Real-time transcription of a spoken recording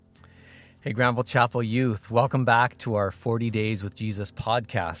Hey, Granville Youth, welcome back to our 40 Days with Jesus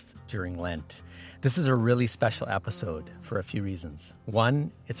podcast during Lent. This is a really special episode for a few reasons.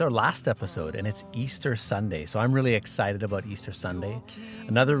 One, it's our last episode and it's Easter Sunday, so I'm really excited about Easter Sunday.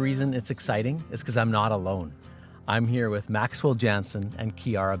 Another reason it's exciting is because I'm not alone. I'm here with Maxwell Jansen and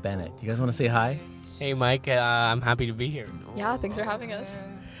Kiara Bennett. You guys want to say hi? Hey, Mike. I'm happy to be here. Yeah, thanks for having us.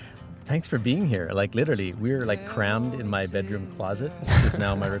 Thanks for being here. Like literally, we're like crammed in my bedroom closet, which is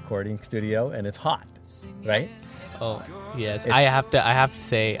now my recording studio, and it's hot, right? Oh, yes. I have to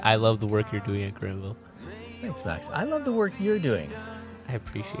say, I love the work you're doing at Granville. Thanks, Max. I love the work you're doing. I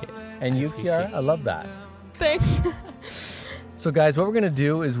appreciate it. And you, Kiara, I love that. Thanks. So guys, what we're going to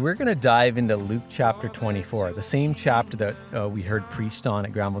do is we're going to dive into Luke chapter 24, the same chapter that we heard preached on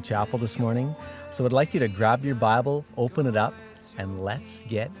at Granville Chapel this morning. So I'd like you to grab your Bible, open it up, and let's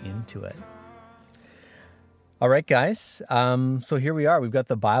get into it. All right, guys. So here we are. We've got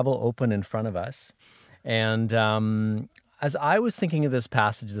the Bible open in front of us. And as I was thinking of this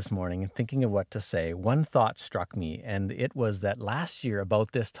passage this morning and thinking of what to say, one thought struck me, and it was that last year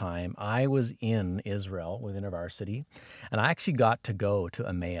about this time, I was in Israel within our city, and I actually got to go to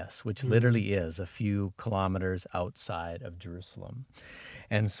Emmaus, which literally is a few kilometers outside of Jerusalem.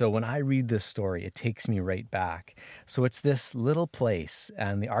 And so when I read this story, it takes me right back. So it's this little place,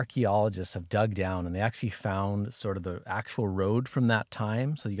 and the archaeologists have dug down, and they actually found sort of the actual road from that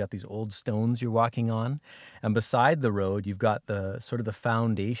time. So you got these old stones you're walking on, and beside the road, you've got the sort of the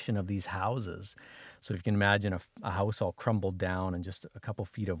foundation of these houses. So if you can imagine a house all crumbled down and just a couple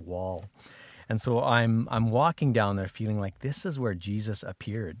feet of wall. And so I'm walking down there feeling like this is where Jesus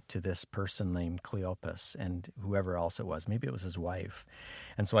appeared to this person named Cleopas and whoever else it was. Maybe it was his wife.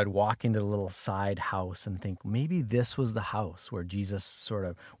 And so I'd walk into the little side house and think maybe this was the house where Jesus sort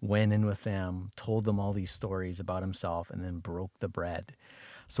of went in with them, told them all these stories about himself, and then broke the bread.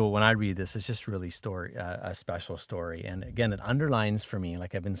 So when I read this, it's just really a special story. And again, it underlines for me,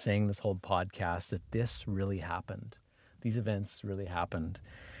 like I've been saying this whole podcast, that this really happened. These events really happened.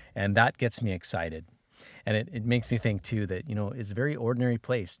 And that gets me excited. And it makes me think, too, that, you know, it's a very ordinary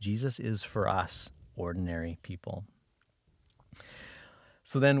place. Jesus is for us, ordinary people.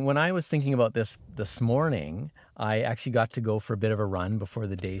 So then when I was thinking about this morning, I actually got to go for a bit of a run before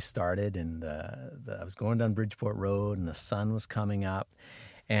the day started. And I was going down Bridgeport Road, and the sun was coming up.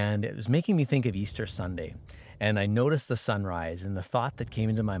 And it was making me think of Easter Sunday. And I noticed the sunrise, and the thought that came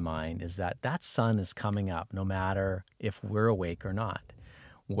into my mind is that sun is coming up no matter if we're awake or not.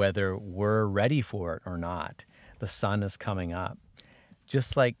 Whether we're ready for it or not, the sun is coming up.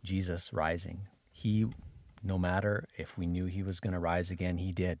 Just like Jesus rising. No matter if we knew he was going to rise again,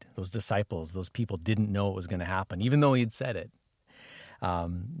 he did. Those disciples, those people didn't know it was going to happen, even though he'd said it.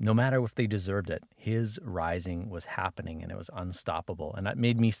 No matter if they deserved it, his rising was happening and it was unstoppable. And that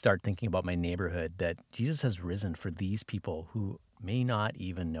made me start thinking about my neighborhood, that Jesus has risen for these people who may not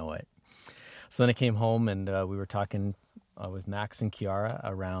even know it. So then I came home and we were talking with Max and Kiara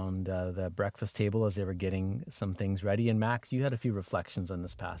around the breakfast table as they were getting some things ready. And Max, you had a few reflections on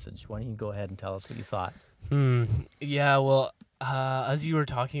this passage. Why don't you go ahead and tell us what you thought? Yeah, well, as you were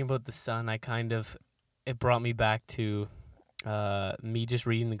talking about the sun, it brought me back to me just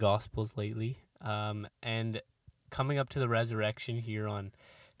reading the Gospels lately. And coming up to the resurrection here on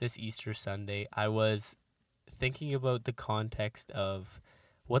this Easter Sunday, I was thinking about the context of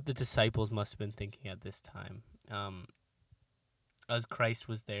what the disciples must have been thinking at this time. As Christ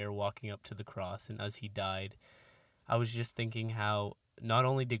was there walking up to the cross and as he died, I was just thinking how not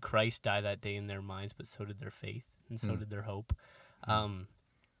only did Christ die that day in their minds, but so did their faith and so did their hope. And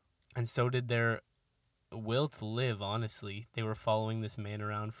so did their will to live, honestly. They were following this man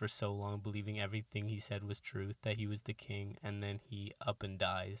around for so long, believing everything he said was truth, that he was the king, and then he up and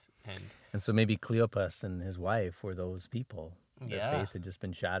dies. And so maybe Cleopas and his wife were those people. Their Yeah. faith had just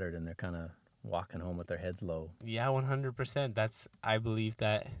been shattered and they're kind of walking home with their heads low. Yeah, 100%. I believe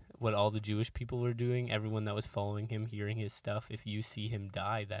that what all the Jewish people were doing, everyone that was following him, hearing his stuff, if you see him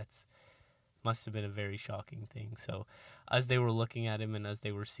die, must have been a very shocking thing. So as they were looking at him and as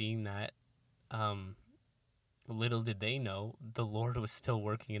they were seeing that, little did they know, the Lord was still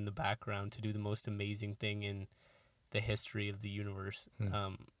working in the background to do the most amazing thing in the history of the universe,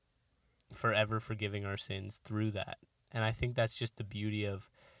 forever forgiving our sins through that. And I think that's just the beauty of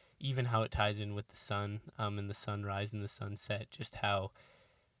even how it ties in with the sun, and the sunrise and the sunset, just how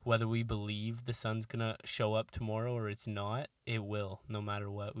whether we believe the sun's going to show up tomorrow or it's not, it will, no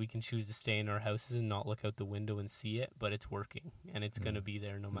matter what. We can choose to stay in our houses and not look out the window and see it, but it's working, and it's going to be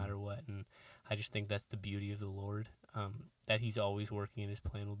there no matter what. And I just think that's the beauty of the Lord, that he's always working and his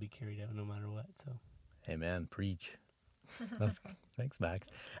plan will be carried out no matter what. So, Amen. Preach. Thanks, Max.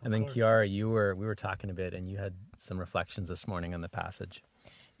 And then Kiara, we were talking a bit, and you had some reflections this morning on the passage.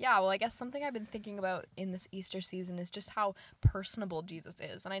 Yeah, well, I guess something I've been thinking about in this Easter season is just how personable Jesus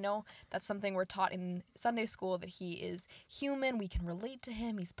is. And I know that's something we're taught in Sunday school, that he is human, we can relate to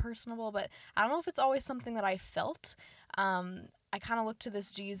him, he's personable, but I don't know if it's always something that I felt. I kind of looked to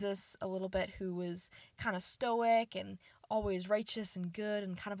this Jesus a little bit who was kind of stoic and always righteous and good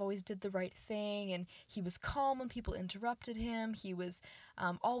and kind of always did the right thing, and he was calm when people interrupted him. He was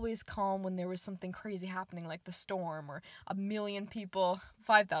always calm when there was something crazy happening, like the storm or 1 million people,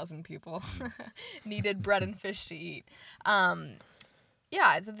 5,000 people needed bread and fish to eat.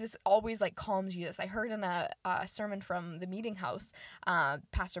 Yeah, it's this always like calm Jesus. I heard in a sermon from the Meeting House,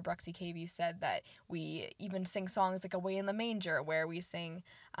 Pastor Bruxy KV said that we even sing songs like Away in the Manger, where we sing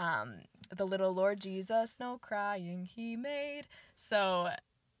the little Lord Jesus, no crying he made. So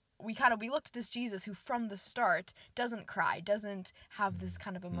we looked at this Jesus who from the start doesn't cry, doesn't have this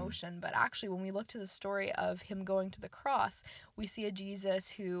kind of emotion. But actually, when we look to the story of him going to the cross, we see a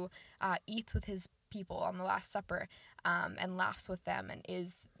Jesus who eats with his people on the Last Supper, and laughs with them, and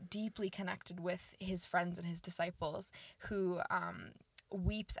is deeply connected with his friends and his disciples, who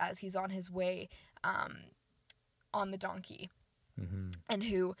weeps as he's on his way on the donkey, and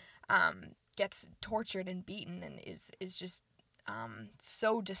who gets tortured and beaten, and is just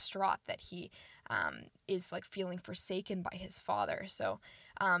so distraught that he is like feeling forsaken by his Father. So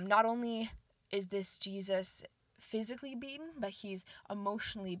not only is this Jesus physically beaten, but he's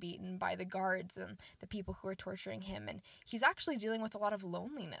emotionally beaten by the guards and the people who are torturing him, and he's actually dealing with a lot of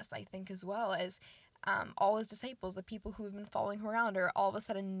loneliness, I think, as well as all his disciples, the people who have been following him around, are all of a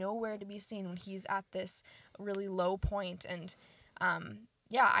sudden nowhere to be seen when he's at this really low point. And I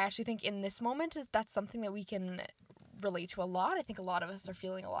actually think in this moment that's something that we can relate to a lot. I think a lot of us are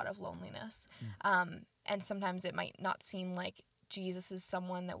feeling a lot of loneliness, and sometimes it might not seem like Jesus is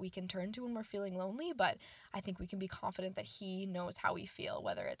someone that we can turn to when we're feeling lonely, but I think we can be confident that he knows how we feel,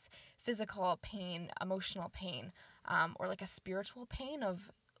 whether it's physical pain, emotional pain, or like a spiritual pain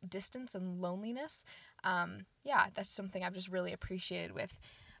of distance and loneliness. That's something I've just really appreciated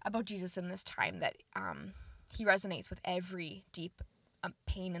about Jesus in this time, that he resonates with every deep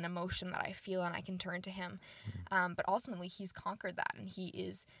pain and emotion that I feel, and I can turn to him. But ultimately, he's conquered that, and he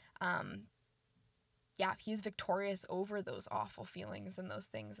is he's victorious over those awful feelings and those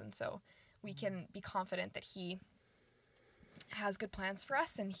things. And so we can be confident that he has good plans for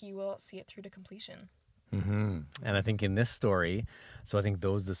us, and he will see it through to completion. And I think in this story, so I think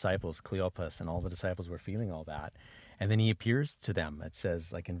those disciples, Cleopas and all the disciples, were feeling all that. And then he appears to them. It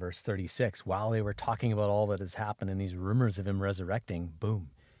says, like in verse 36, while they were talking about all that has happened and these rumors of him resurrecting, boom,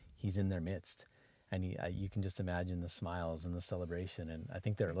 he's in their midst. And you can just imagine the smiles and the celebration. And I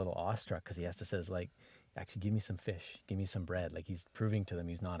think they're a little awestruck, because he has to says, like, actually, give me some fish, give me some bread. Like, he's proving to them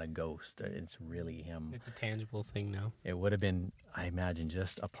he's not a ghost. It's really him. It's a tangible thing now. It would have been, I imagine,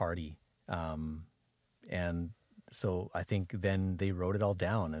 just a party. And so I think then they wrote it all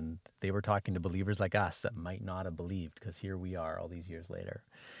down, and they were talking to believers like us that might not have believed, because here we are all these years later.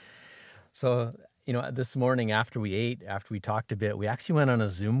 So, this morning after we talked a bit, we actually went on a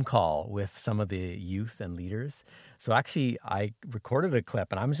Zoom call with some of the youth and leaders. So actually, I recorded a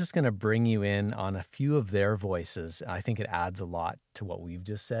clip, and I'm just going to bring you in on a few of their voices. I think it adds a lot to what we've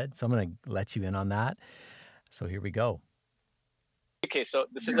just said. So I'm going to let you in on that. So here we go. Okay, so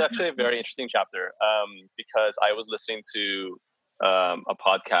this is actually a very interesting chapter, because I was listening to a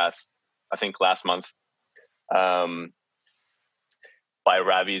podcast, I think last month, by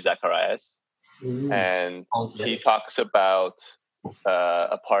Ravi Zacharias. And he talks about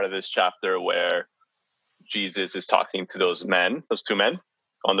a part of this chapter where Jesus is talking to those two men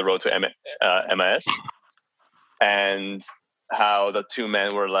on the road to Emmaus, and how the two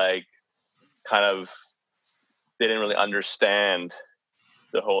men were like, kind of, they didn't really understand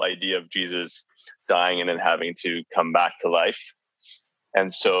the whole idea of Jesus dying and then having to come back to life.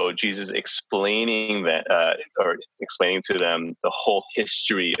 And so Jesus explaining to them the whole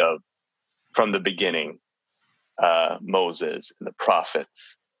history from the beginning, Moses and the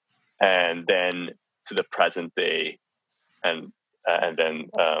prophets, and then to the present day, and then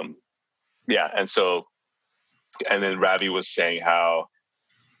Ravi was saying how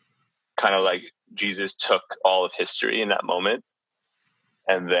kind of like Jesus took all of history in that moment,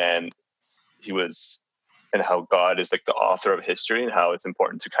 and then and how God is like the author of history, and how it's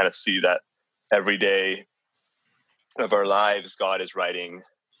important to kind of see that every day of our lives, God is writing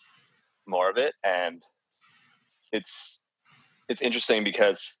more of it. And it's interesting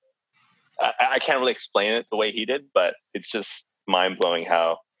because I can't really explain it the way he did, but it's just mind blowing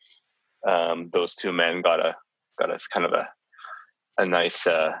how those two men got got us kind of a nice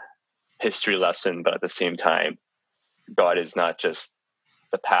history lesson, but at the same time, God is not just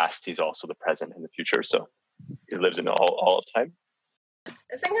the past, he's also the present and the future. So he lives in all of time.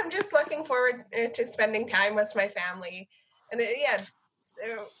 I think I'm just looking forward to spending time with my family. And it's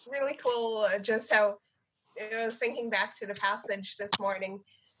really cool just how I was thinking back to the passage this morning,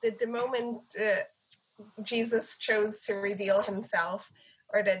 that the moment Jesus chose to reveal himself,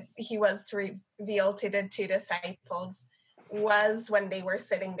 or that he was to reveal to the two disciples, was when they were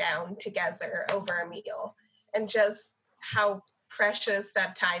sitting down together over a meal, and just how precious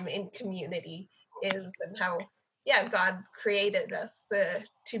that time in community is, and how God created us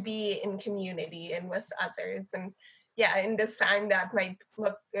to be in community and with others. And in this time that might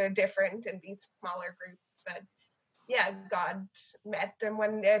look different in these smaller groups, but God met them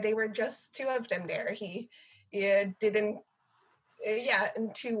when they were just two of them there. He didn't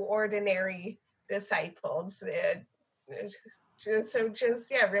and two ordinary disciples.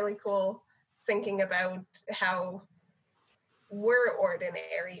 Just really cool thinking about how we're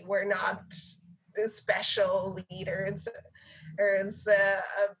ordinary. We're not the special leaders or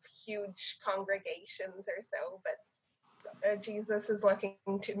of huge congregations or so, but Jesus is looking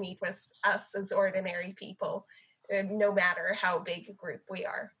to meet with us as ordinary people, no matter how big a group we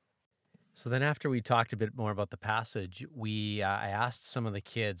are. So then after we talked a bit more about the passage, I asked some of the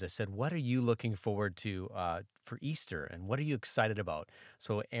kids, I said, what are you looking forward to for Easter, and what are you excited about?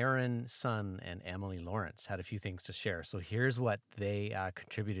 So Aaron, Son, and Emily Lawrence had a few things to share. So here's what they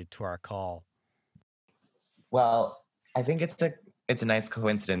contributed to our call. Well, I think it's a nice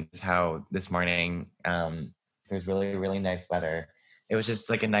coincidence how this morning there's really, really nice weather. It was just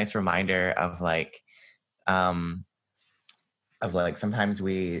like a nice reminder of sometimes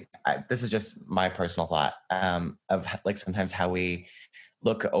this is just my personal thought of like sometimes how we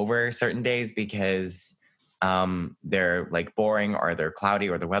look over certain days because they're like boring, or they're cloudy,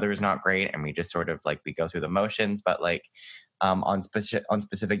 or the weather is not great, and we just sort of like we go through the motions. But like on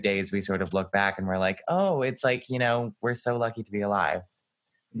specific days, we sort of look back and we're like, oh, it's like, we're so lucky to be alive.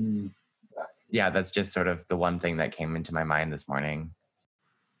 Yeah, that's just sort of the one thing that came into my mind this morning.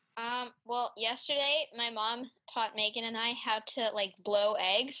 Well, yesterday my mom taught Megan and I how to like blow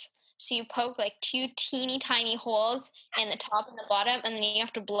eggs. So you poke like two teeny tiny holes in the top and the bottom, and then you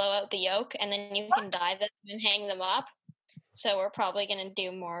have to blow out the yolk, and then you can dye them and hang them up. So we're probably going to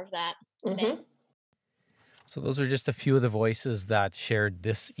do more of that today. Mm-hmm. So those are just a few of the voices that shared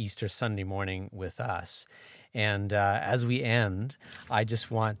this Easter Sunday morning with us. And as we end, I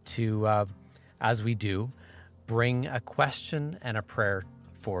just want to, as we do, bring a question and a prayer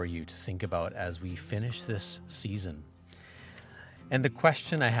for you to think about as we finish this season. And the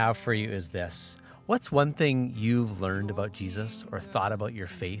question I have for you is this: what's one thing you've learned about Jesus or thought about your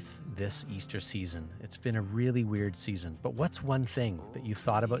faith this Easter season? It's been a really weird season, but what's one thing that you've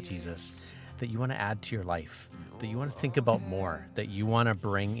thought about Jesus that you want to add to your life, that you want to think about more, that you want to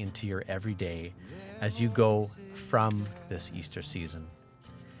bring into your everyday as you go from this Easter season?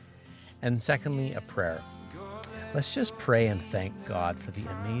 And secondly, a prayer. Let's just pray and thank God for the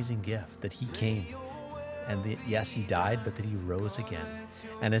amazing gift that he came, and that, yes, he died, but that he rose again.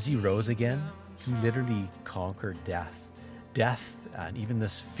 And as he rose again, he literally conquered death. Death, and even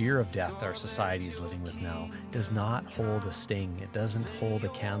this fear of death our society is living with now, does not hold a sting. It doesn't hold a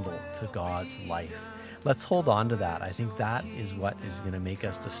candle to God's life. Let's hold on to that. I think that is what is going to make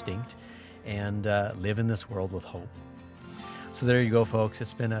us distinct and live in this world with hope. So there you go, folks.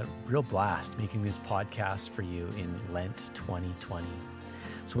 It's been a real blast making these podcasts for you in Lent 2020.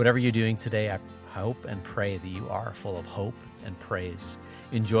 So whatever you're doing today, I hope and pray that you are full of hope and praise.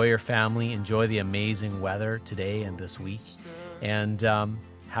 Enjoy your family. Enjoy the amazing weather today and this week. And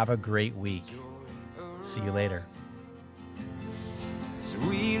have a great week. See you later. As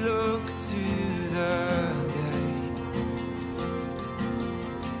we look to the day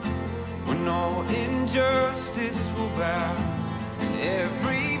when all injustice will bow, and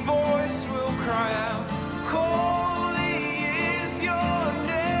every voice will cry out, holy is your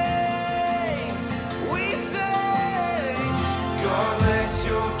name. We say, God, let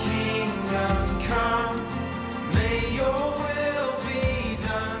your kingdom come.